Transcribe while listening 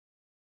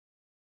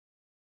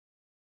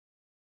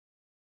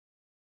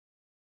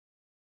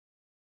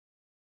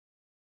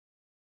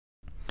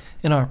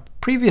In our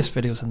previous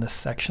videos in this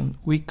section,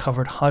 we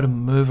covered how to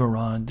move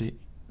around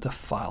the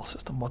file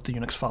system, what the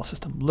Unix file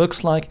system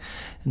looks like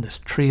in this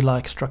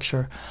tree-like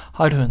structure,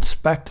 how to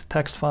inspect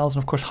text files,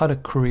 and of course how to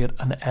create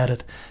and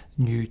edit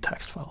new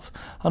text files.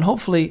 And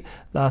hopefully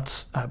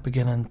that's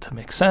beginning to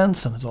make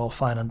sense and is all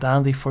fine and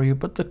dandy for you,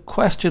 but the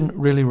question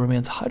really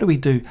remains, how do we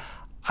do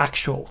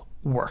actual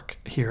work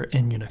here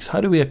in Unix?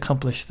 How do we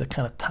accomplish the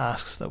kind of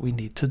tasks that we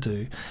need to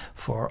do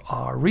for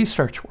our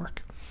research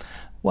work?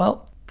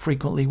 Well,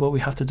 frequently what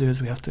we have to do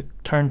is we have to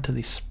turn to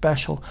these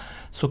special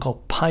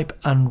so-called pipe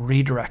and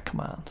redirect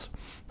commands.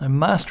 Now,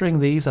 mastering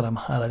these that I'm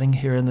highlighting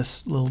here in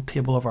this little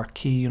table of our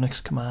key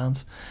Unix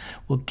commands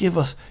will give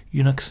us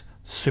Unix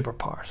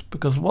superpowers,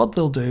 because what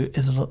they'll do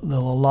is they'll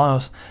allow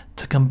us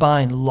to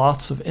combine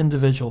lots of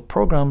individual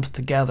programs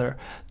together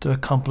to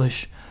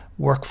accomplish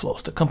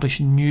workflows, to accomplish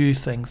new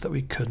things that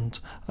we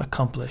couldn't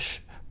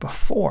accomplish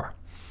before.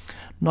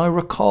 Now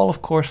recall,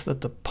 of course, that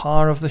the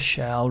power of the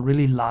shell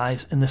really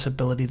lies in this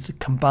ability to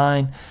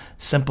combine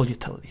simple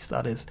utilities,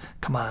 that is,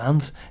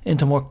 commands,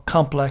 into more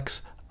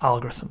complex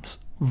algorithms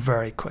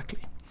very quickly.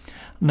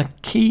 And the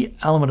key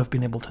element of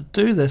being able to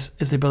do this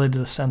is the ability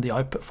to send the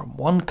output from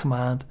one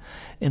command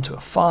into a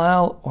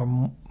file,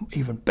 or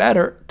even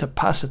better, to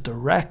pass it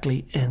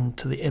directly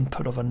into the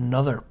input of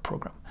another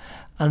program.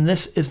 And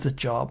this is the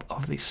job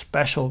of these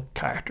special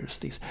characters,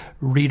 these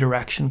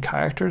redirection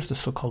characters, the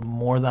so-called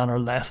more than or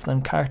less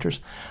than characters,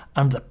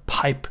 and the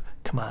pipe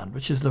command,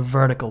 which is the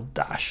vertical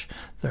dash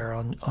there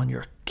on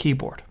your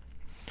keyboard.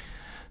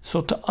 So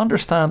to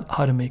understand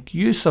how to make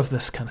use of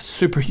this kind of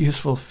super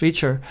useful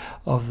feature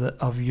of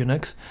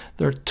Unix,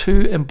 there are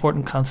two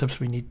important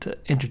concepts we need to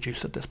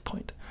introduce at this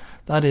point.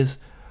 That is,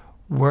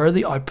 where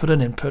the output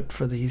and input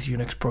for these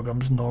Unix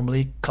programs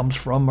normally comes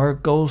from or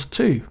goes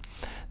to.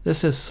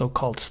 This is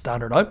so-called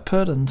standard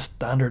output and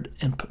standard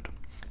input.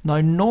 Now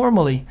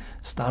normally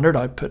standard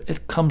output,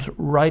 it comes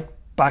right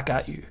back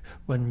at you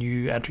when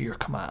you enter your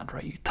command,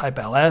 right? You type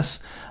ls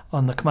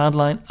on the command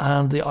line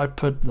and the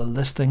output, the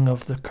listing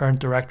of the current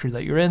directory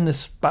that you're in,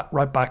 is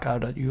right back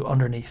out at you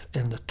underneath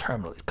in the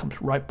terminal. It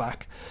comes right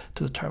back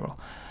to the terminal.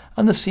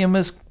 And the same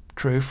is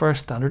true for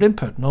standard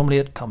input. Normally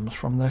it comes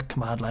from the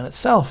command line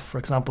itself. For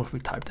example, if we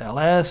typed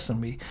ls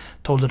and we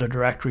told it a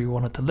directory we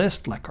wanted to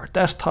list, like our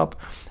desktop,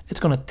 it's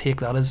going to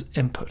take that as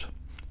input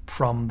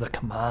from the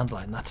command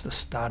line. That's the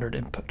standard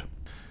input.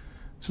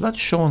 So that's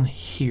shown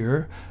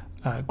here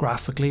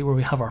graphically, where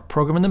we have our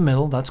program in the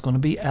middle. That's going to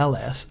be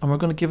ls, and we're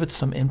going to give it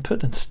some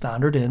input, and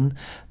standard in,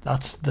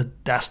 that's the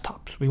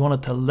desktop. So we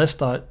wanted to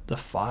list out the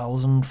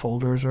files and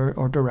folders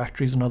or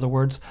directories, in other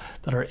words,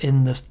 that are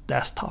in this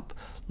desktop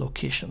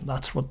location.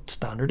 That's what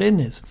standard in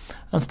is.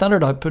 And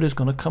standard output is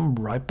going to come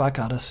right back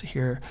at us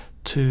here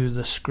to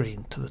the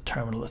screen, to the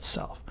terminal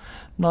itself.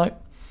 Now,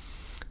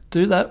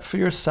 do that for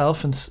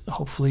yourself, and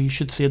hopefully you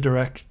should see a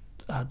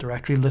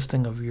directory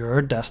listing of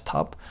your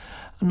desktop.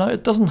 And now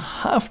it doesn't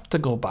have to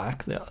go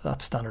back,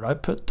 that standard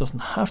output doesn't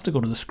have to go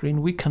to the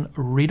screen. We can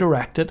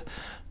redirect it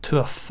to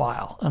a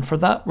file. And for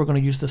that, we're going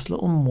to use this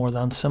little more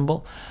than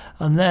symbol,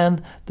 and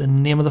then the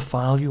name of the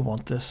file you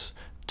want this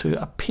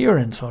to appear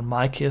in. So in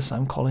my case,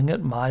 I'm calling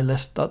it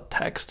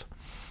mylist.txt,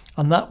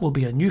 and that will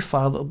be a new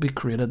file that will be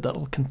created that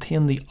will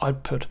contain the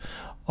output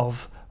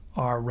of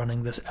our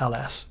running this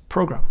ls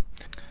program.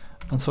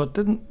 And so it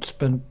didn't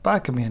spin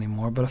back at me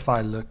anymore, but if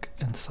I look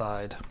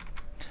inside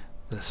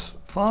this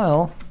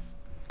file,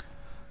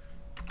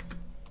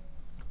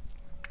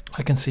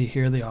 I can see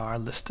here they are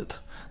listed: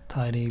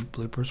 tidy,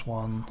 bloopers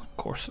 1,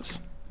 courses,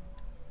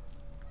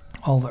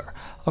 all there.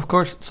 Of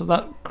course, so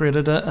that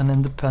created an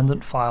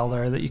independent file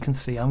there that you can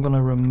see. I'm going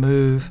to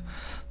remove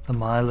the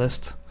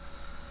mylist.txt.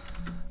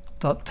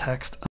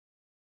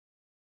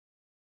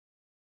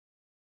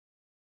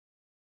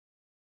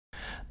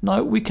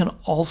 Now we can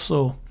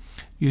also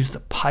use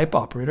the pipe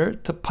operator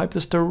to pipe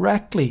this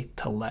directly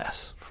to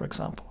less, for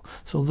example.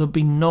 So there'll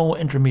be no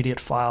intermediate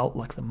file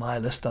like the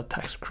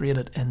mylist.txt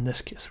created in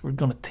this case. We're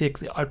going to take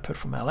the output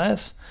from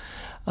ls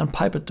and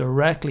pipe it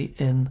directly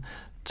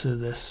into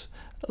this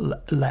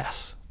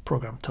less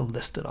program to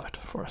list it out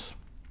for us.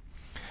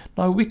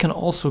 Now we can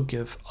also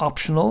give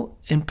optional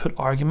input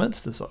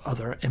arguments. There's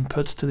other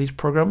inputs to these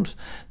programs.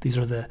 These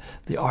are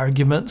the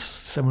arguments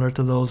similar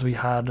to those we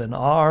had in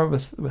R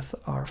with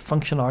our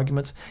function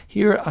arguments.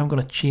 Here I'm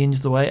going to change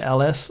the way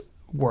ls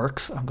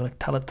works. I'm going to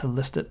tell it to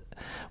list it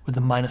with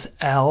the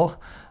 -l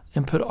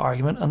input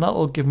argument, and that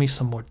will give me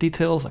some more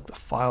details like the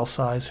file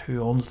size,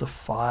 who owns the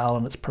file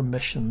and its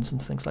permissions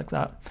and things like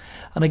that.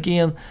 And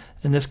again,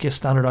 in this case,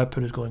 standard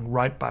output is going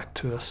right back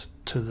to us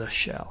to the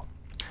shell.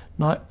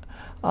 Now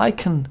I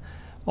can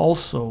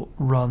also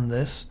run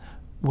this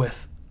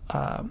with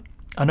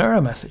an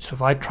error message. So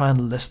if I try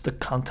and list the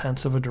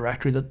contents of a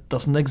directory that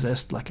doesn't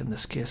exist, like in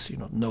this case,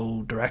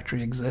 no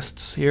directory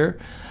exists here,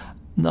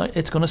 now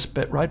it's going to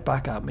spit right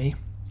back at me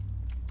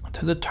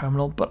to the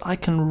terminal, but I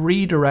can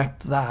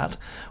redirect that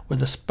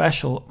with a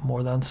special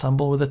more than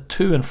symbol with a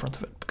 2 in front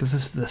of it, because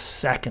this is the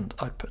second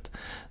output.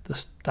 The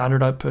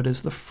standard output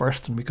is the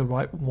first, and we could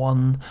write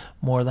 1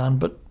 more than,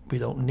 but we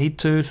don't need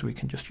to, so we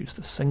can just use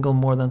the single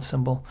more than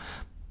symbol.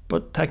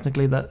 But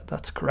technically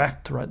that's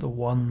correct to write the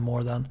one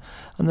more than.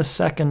 And the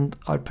second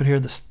output here,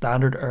 the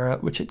standard error,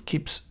 which it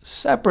keeps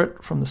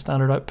separate from the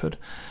standard output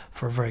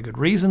for very good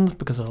reasons,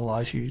 because it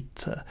allows you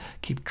to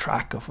keep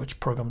track of which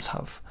programs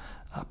have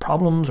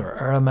problems or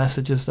error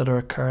messages that are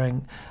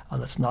occurring,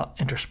 and it's not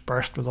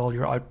interspersed with all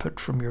your output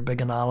from your big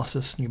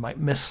analysis. You might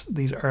miss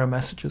these error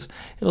messages.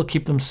 It'll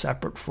keep them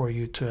separate for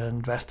you to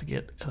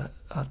investigate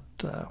at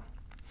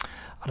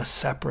a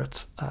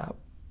separate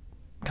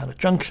kind of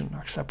junction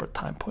or separate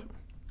time point.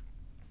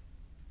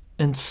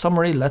 In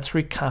summary, let's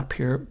recap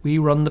here. We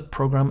run the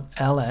program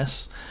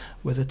ls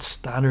with its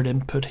standard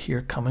input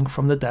here coming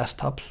from the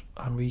desktops,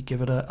 and we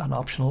give it an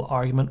optional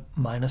argument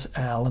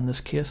 -l in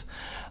this case.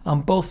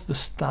 And both the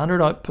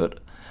standard output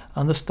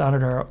and the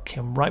standard error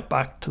came right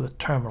back to the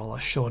terminal,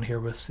 as shown here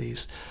with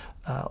these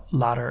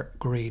ladder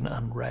green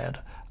and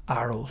red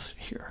arrows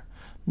here.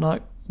 Now,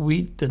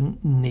 we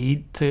didn't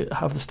need to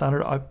have the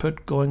standard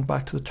output going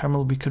back to the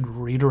terminal. We could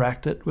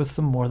redirect it with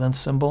the more than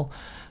symbol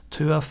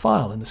to a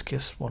file, in this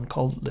case one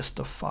called list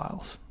of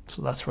files.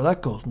 So that's where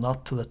that goes,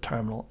 not to the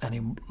terminal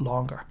any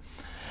longer.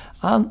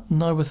 And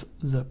now with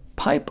the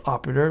pipe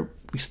operator,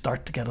 we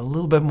start to get a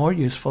little bit more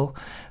useful.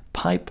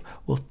 Pipe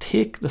will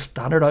take the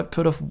standard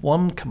output of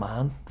one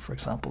command, for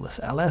example this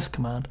ls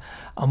command,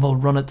 and will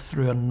run it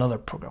through another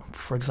program.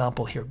 For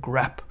example here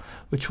grep,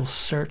 which will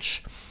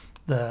search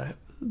the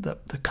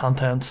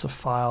contents of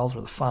files,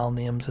 or the file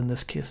names in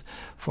this case,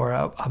 for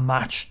a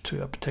match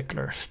to a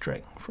particular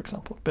string, for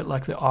example. A bit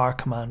like the R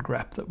command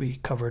grep that we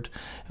covered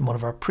in one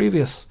of our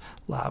previous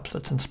labs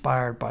that's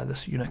inspired by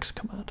this Unix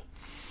command.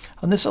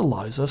 And this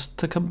allows us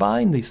to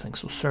combine these things.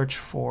 So search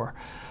for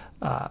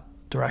a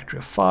directory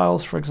of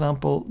files, for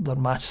example, that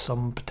match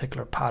some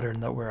particular pattern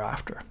that we're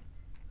after.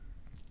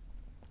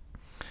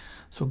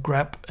 So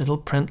grep, it'll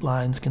print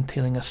lines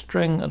containing a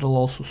string. It'll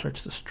also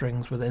search the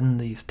strings within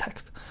these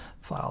text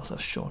files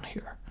as shown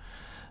here.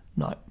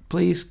 Now,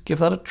 please give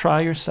that a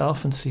try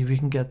yourself and see if you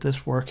can get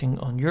this working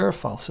on your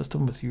file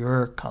system with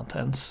your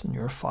contents and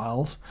your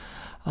files.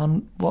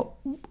 And what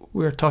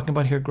we're talking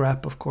about here,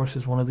 grep, of course,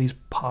 is one of these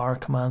power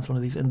commands, one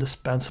of these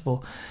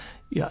indispensable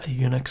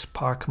Unix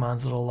power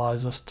commands that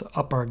allows us to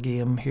up our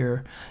game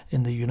here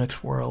in the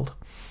Unix world.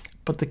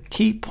 But the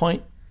key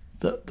point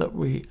that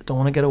we don't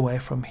want to get away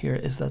from here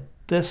is that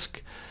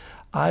disk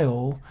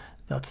I/O,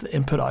 that's the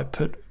input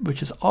output,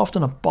 which is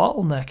often a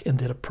bottleneck in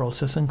data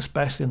processing,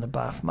 especially in the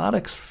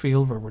mathematics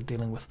field where we're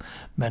dealing with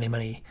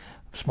many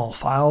small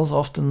files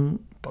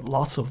often, but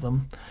lots of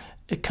them.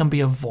 It can be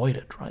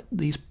avoided, right?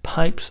 These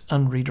pipes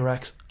and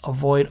redirects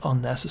avoid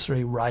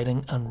unnecessary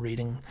writing and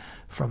reading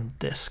from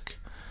disk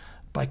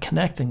by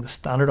connecting the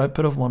standard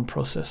output of one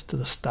process to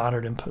the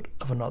standard input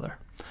of another.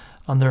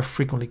 And they're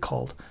frequently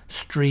called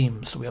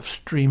streams. So we have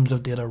streams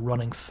of data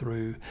running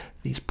through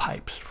these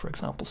pipes, for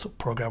example. So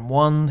program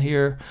 1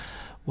 here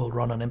will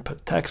run an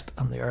input text,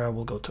 and the error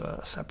will go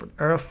to a separate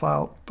error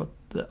file, but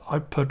the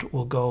output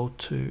will go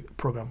to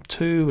program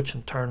 2, which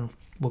in turn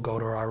will go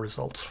to our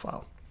results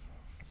file.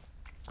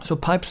 So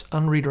pipes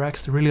and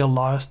redirects, they really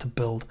allow us to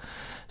build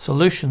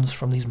solutions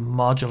from these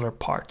modular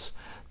parts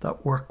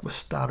that work with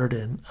standard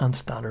in and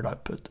standard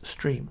output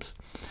streams.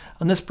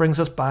 And this brings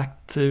us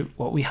back to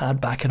what we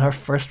had back in our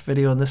first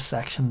video in this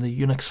section,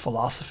 the Unix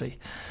philosophy,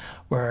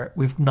 where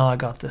we've now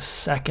got this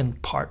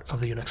second part of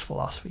the Unix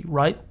philosophy.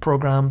 Write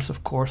programs,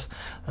 of course,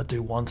 that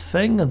do one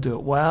thing and do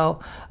it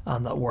well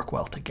and that work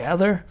well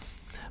together,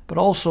 but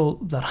also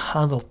that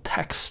handle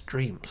text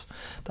streams.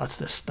 That's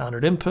the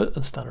standard input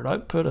and standard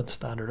output and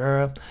standard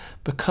error,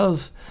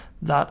 because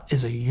that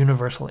is a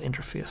universal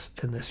interface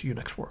in this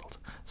Unix world.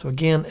 So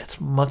again,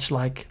 it's much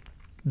like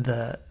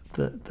the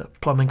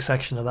plumbing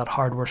section of that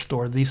hardware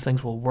store. These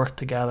things will work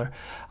together,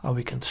 and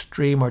we can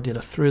stream our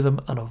data through them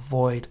and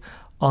avoid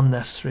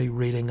unnecessary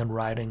reading and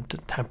writing to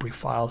temporary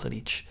files at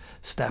each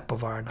step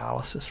of our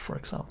analysis, for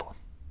example.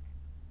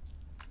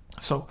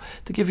 So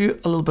to give you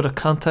a little bit of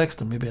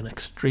context and maybe an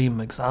extreme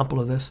example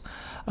of this,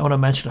 I want to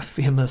mention a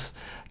famous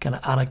kind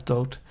of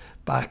anecdote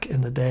back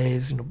in the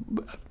days,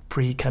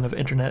 pre kind of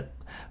internet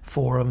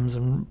forums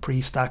and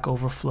pre-Stack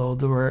Overflow.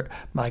 There were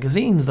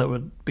magazines that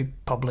would be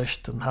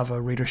published and have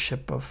a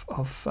readership of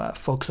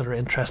folks that are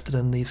interested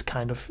in these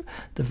kind of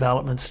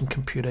developments in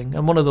computing,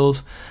 and one of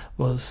those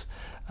was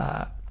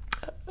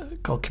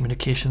called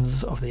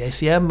Communications of the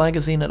ACM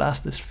magazine. It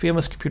asked this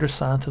famous computer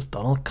scientist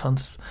Donald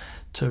Kuntz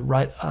to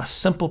write a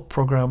simple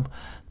program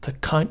to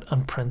count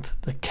and print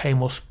the k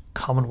most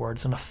common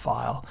words in a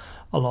file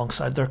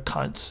alongside their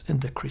counts in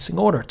decreasing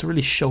order, to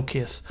really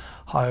showcase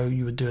how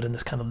you would do it in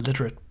this kind of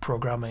literate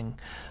programming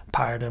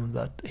paradigm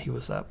that he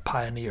was a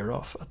pioneer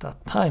of at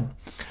that time.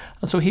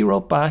 And so he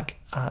wrote back,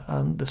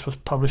 and this was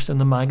published in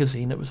the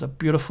magazine. It was a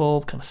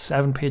beautiful kind of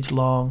 7-page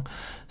long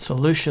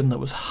solution that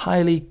was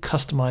highly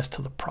customized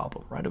to the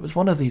problem, right? It was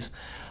one of these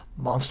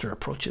monster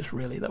approaches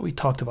really that we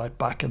talked about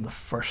back in the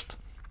first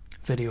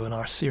video in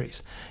our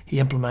series. He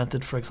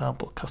implemented, for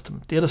example,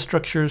 custom data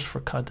structures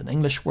for counting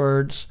English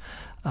words,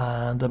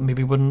 and that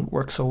maybe wouldn't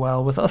work so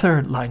well with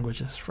other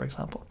languages, for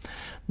example.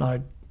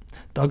 Now,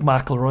 Doug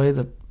McElroy,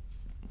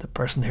 the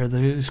person here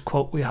whose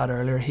quote we had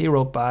earlier, he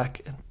wrote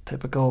back in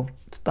typical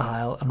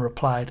style and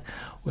replied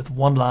with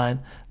one line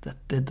that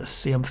did the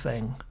same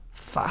thing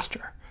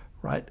faster,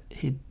 right?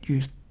 He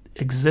used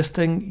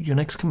existing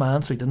Unix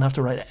commands, so he didn't have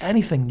to write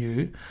anything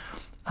new,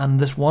 and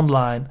this one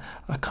line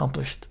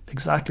accomplished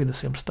exactly the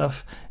same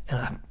stuff in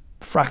a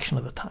fraction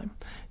of the time.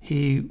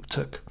 He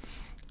took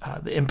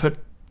the input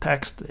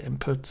text, the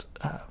input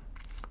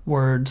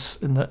words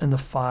in the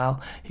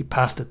file, he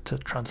passed it to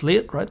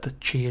translate, right, to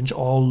change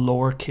all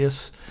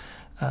lowercase,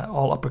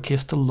 all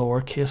uppercase to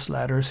lowercase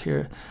letters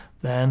here.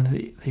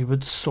 Then he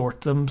would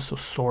sort them, so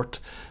sort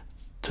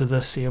to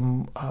the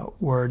same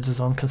words as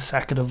on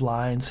consecutive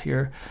lines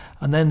here,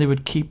 and then they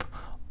would keep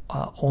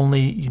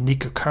only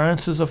unique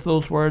occurrences of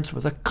those words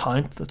with a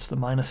count. That's the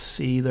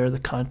 -c there, the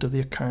count of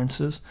the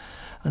occurrences,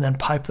 and then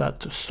pipe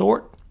that to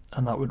sort,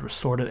 and that would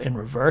sort it in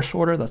reverse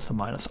order. That's the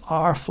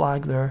 -r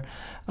flag there,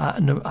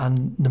 and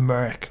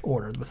numeric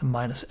order with a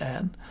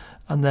 -n,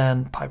 and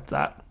then pipe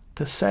that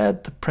to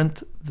sed to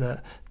print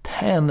the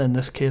 10 in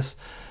this case,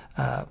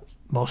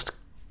 most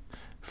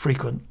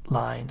frequent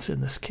lines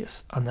in this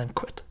case, and then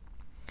quit.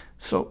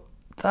 So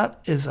that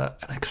is an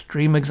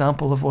extreme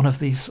example of one of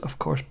these, of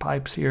course,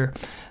 pipes here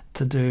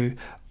to do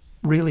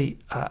really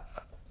a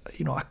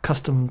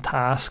custom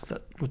task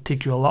that would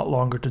take you a lot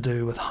longer to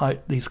do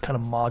without these kind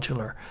of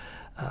modular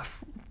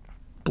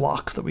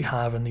blocks that we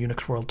have in the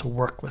Unix world to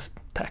work with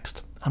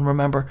text. And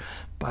remember,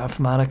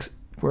 bioinformatics,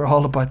 we're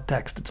all about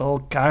text. It's all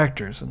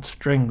characters and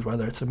strings,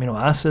 whether it's amino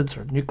acids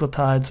or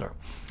nucleotides or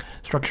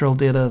structural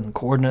data and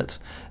coordinates.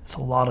 It's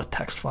a lot of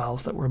text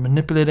files that we're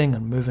manipulating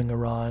and moving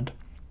around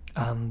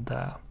and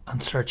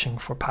searching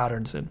for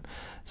patterns in.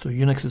 So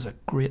Unix is a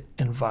great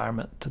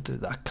environment to do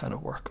that kind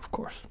of work, of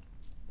course.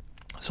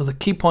 So the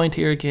key point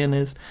here again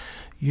is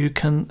you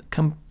can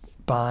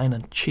combine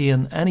and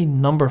chain any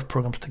number of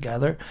programs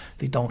together.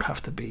 They don't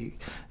have to be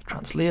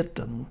translate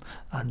and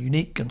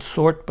unique and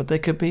sort, but they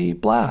could be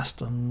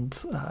blast and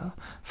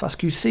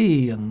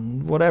fastqc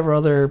and whatever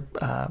other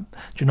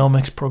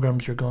genomics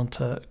programs you're going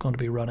to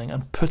be running,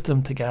 and put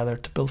them together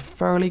to build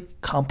fairly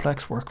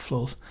complex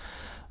workflows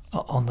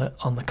on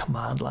the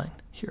command line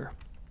here.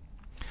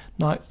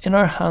 Now, in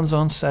our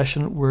hands-on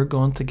session, we're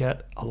going to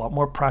get a lot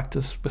more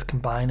practice with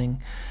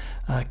combining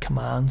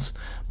commands,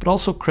 but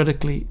also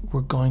critically,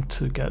 we're going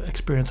to get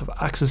experience of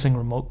accessing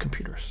remote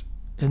computers.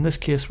 In this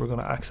case, we're going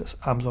to access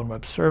Amazon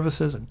Web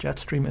Services and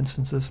Jetstream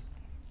instances.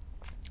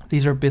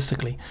 These are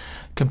basically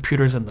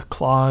computers in the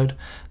cloud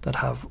that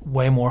have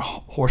way more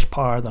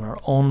horsepower than our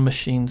own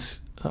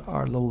machines,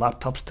 our little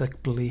laptops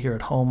typically here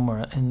at home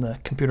or in the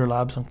computer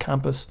labs on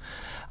campus,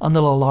 and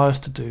they'll allow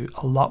us to do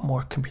a lot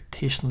more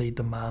computationally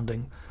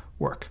demanding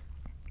work.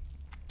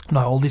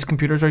 Now, all these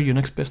computers are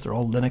Unix based. They're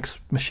all Linux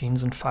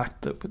machines, in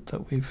fact,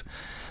 that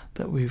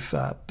we've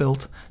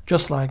built,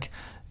 just like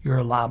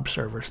your lab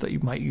servers that you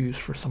might use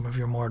for some of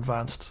your more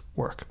advanced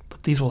work.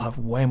 But these will have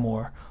way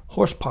more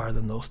horsepower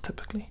than those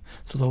typically,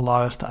 so they'll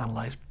allow us to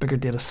analyze bigger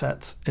data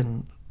sets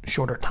in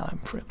shorter time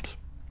frames.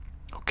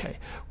 Okay,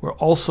 we're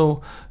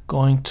also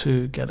going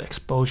to get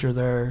exposure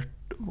there,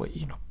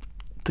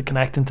 to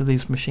connect into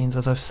these machines,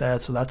 as I've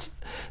said. So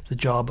that's the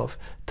job of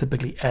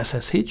typically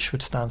SSH,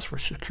 which stands for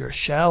Secure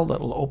Shell.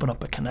 That'll open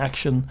up a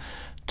connection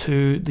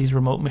to these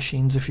remote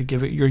machines if you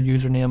give it your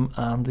username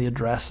and the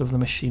address of the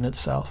machine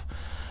itself.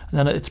 And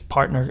then its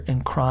partner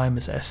in crime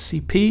is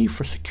SCP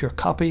for Secure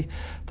Copy.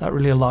 That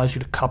really allows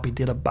you to copy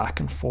data back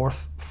and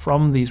forth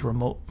from these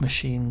remote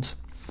machines.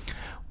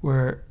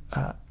 We're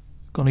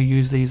going to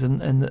use these in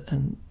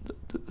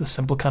the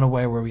simple kind of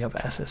way where we have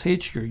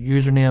SSH, your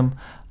username,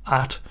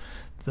 at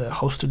the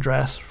host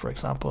address. For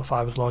example, if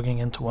I was logging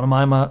into one of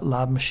my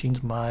lab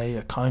machines, my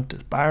account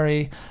is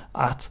Barry,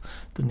 at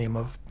the name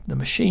of the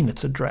machine,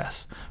 its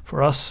address.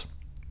 For us,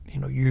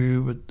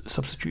 you would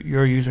substitute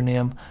your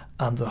username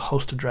and the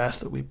host address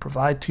that we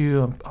provide to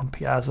you on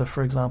Piazza,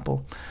 for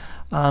example,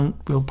 and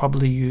we'll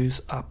probably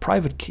use a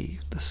private key,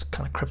 this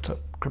kind of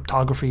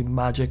cryptography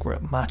magic where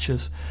it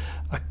matches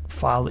a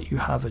file that you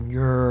have in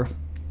your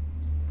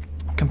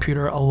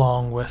computer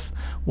along with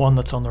one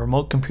that's on the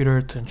remote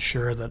computer to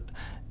ensure that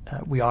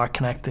we are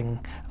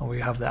connecting and we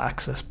have the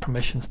access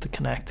permissions to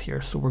connect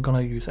here. So we're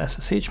going to use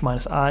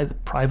SSH-I, the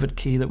private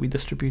key that we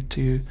distribute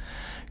to you,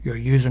 your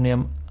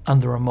username,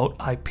 and the remote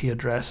IP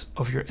address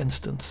of your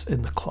instance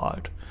in the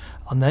cloud.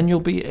 And then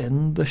you'll be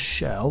in the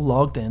shell,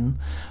 logged in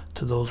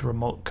to those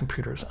remote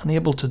computers and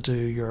able to do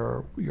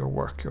your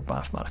work, your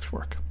bioinformatics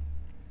work.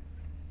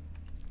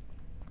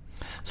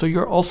 So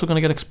you're also going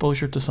to get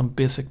exposure to some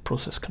basic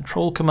process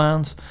control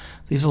commands.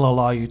 These will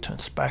allow you to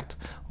inspect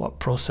what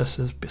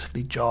processes,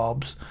 basically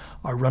jobs,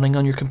 are running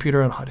on your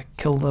computer and how to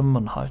kill them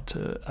and how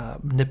to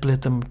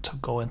manipulate them to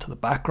go into the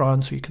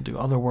background so you can do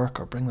other work,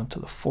 or bring them to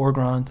the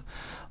foreground,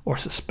 or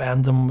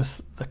suspend them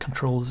with the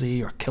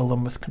Control-Z or kill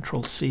them with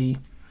Control-C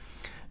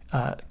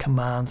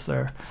commands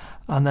there.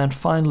 And then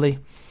finally,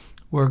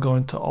 we're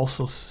going to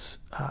also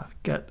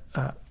get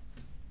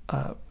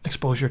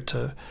exposure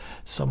to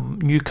some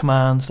new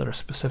commands that are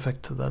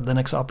specific to the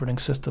Linux operating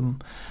system,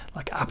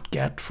 like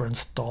apt-get for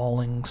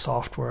installing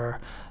software,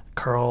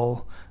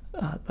 curl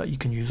that you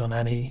can use on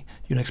any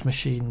Unix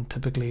machine,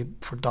 typically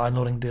for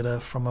downloading data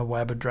from a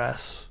web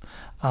address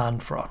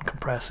and for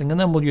uncompressing. And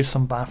then we'll use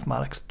some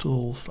mathematics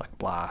tools like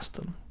BLAST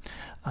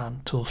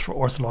and tools for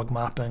ortholog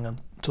mapping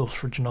and tools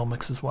for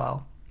genomics as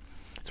well.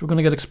 So we're going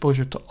to get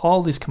exposure to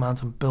all these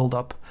commands and build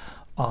up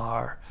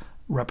our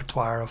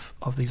repertoire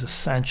of these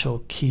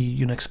essential key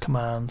Unix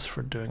commands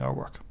for doing our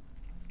work.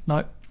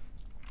 Now,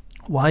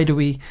 why do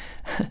we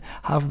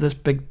have this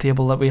big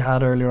table that we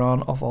had earlier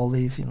on of all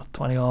these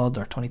 20 odd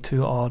or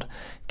 22 odd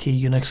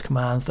key Unix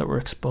commands that we're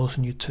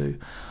exposing you to?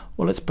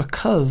 Well, it's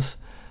because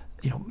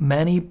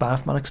many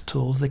mathematics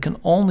tools, they can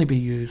only be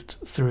used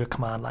through a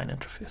command line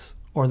interface,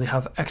 or they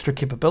have extra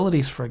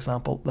capabilities, for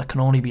example, that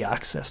can only be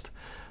accessed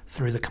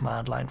through the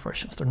command line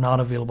versions. They're not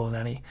available in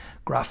any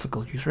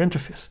graphical user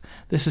interface.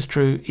 This is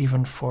true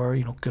even for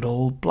good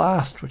old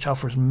BLAST, which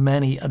offers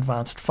many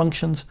advanced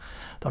functions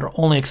that are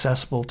only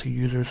accessible to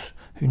users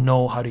who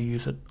know how to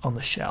use it on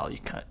the shell. You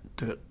can't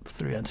do it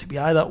through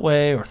NCBI that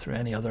way or through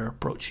any other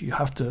approach. You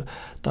have to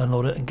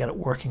download it and get it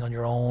working on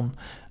your own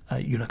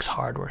Unix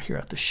hardware here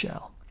at the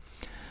shell.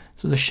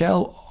 So the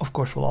shell, of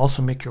course, will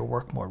also make your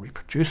work more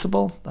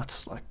reproducible.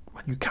 That's like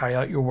when you carry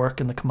out your work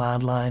in the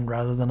command line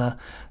rather than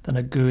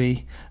a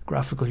GUI,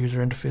 graphical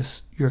user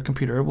interface. Your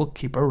computer will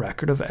keep a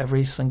record of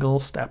every single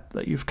step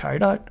that you've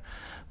carried out,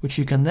 which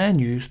you can then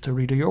use to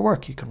redo your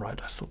work. You can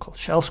write a so-called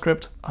shell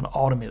script and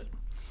automate it.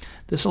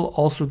 This will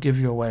also give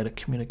you a way to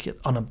communicate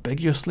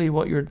unambiguously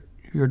what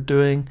you're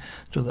doing,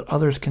 so that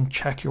others can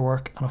check your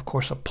work and of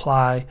course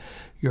apply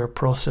your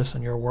process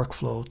and your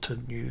workflow to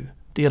new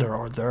data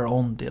or their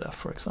own data,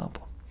 for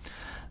example.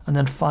 And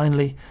then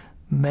finally,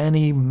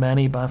 many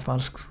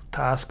mathematics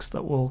tasks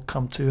that we'll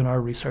come to in our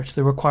research,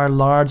 they require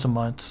large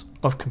amounts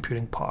of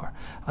computing power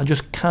and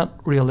just can't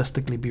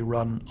realistically be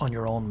run on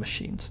your own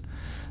machines.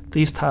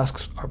 These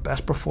tasks are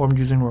best performed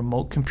using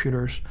remote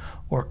computers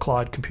or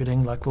cloud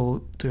computing, like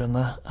we'll do in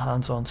the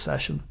hands-on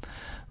session.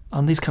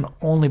 And these can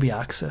only be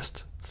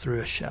accessed through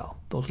a shell.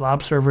 Those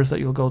lab servers that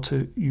you'll go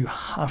to, you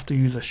have to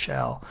use a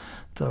shell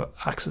to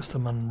access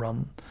them and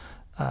run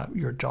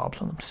your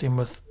jobs on them. Same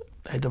with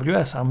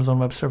AWS, Amazon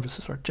Web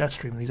Services, or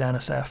Jetstream, these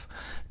NSF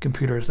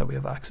computers that we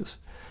have access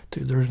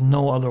to. There's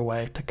no other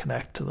way to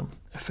connect to them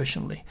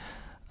efficiently.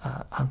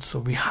 And so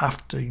we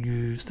have to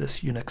use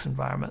this Unix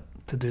environment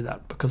to do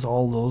that, because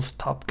all those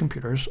top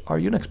computers are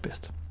Unix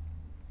based.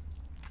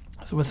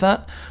 So with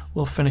that,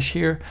 we'll finish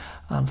here,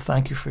 and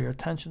thank you for your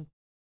attention.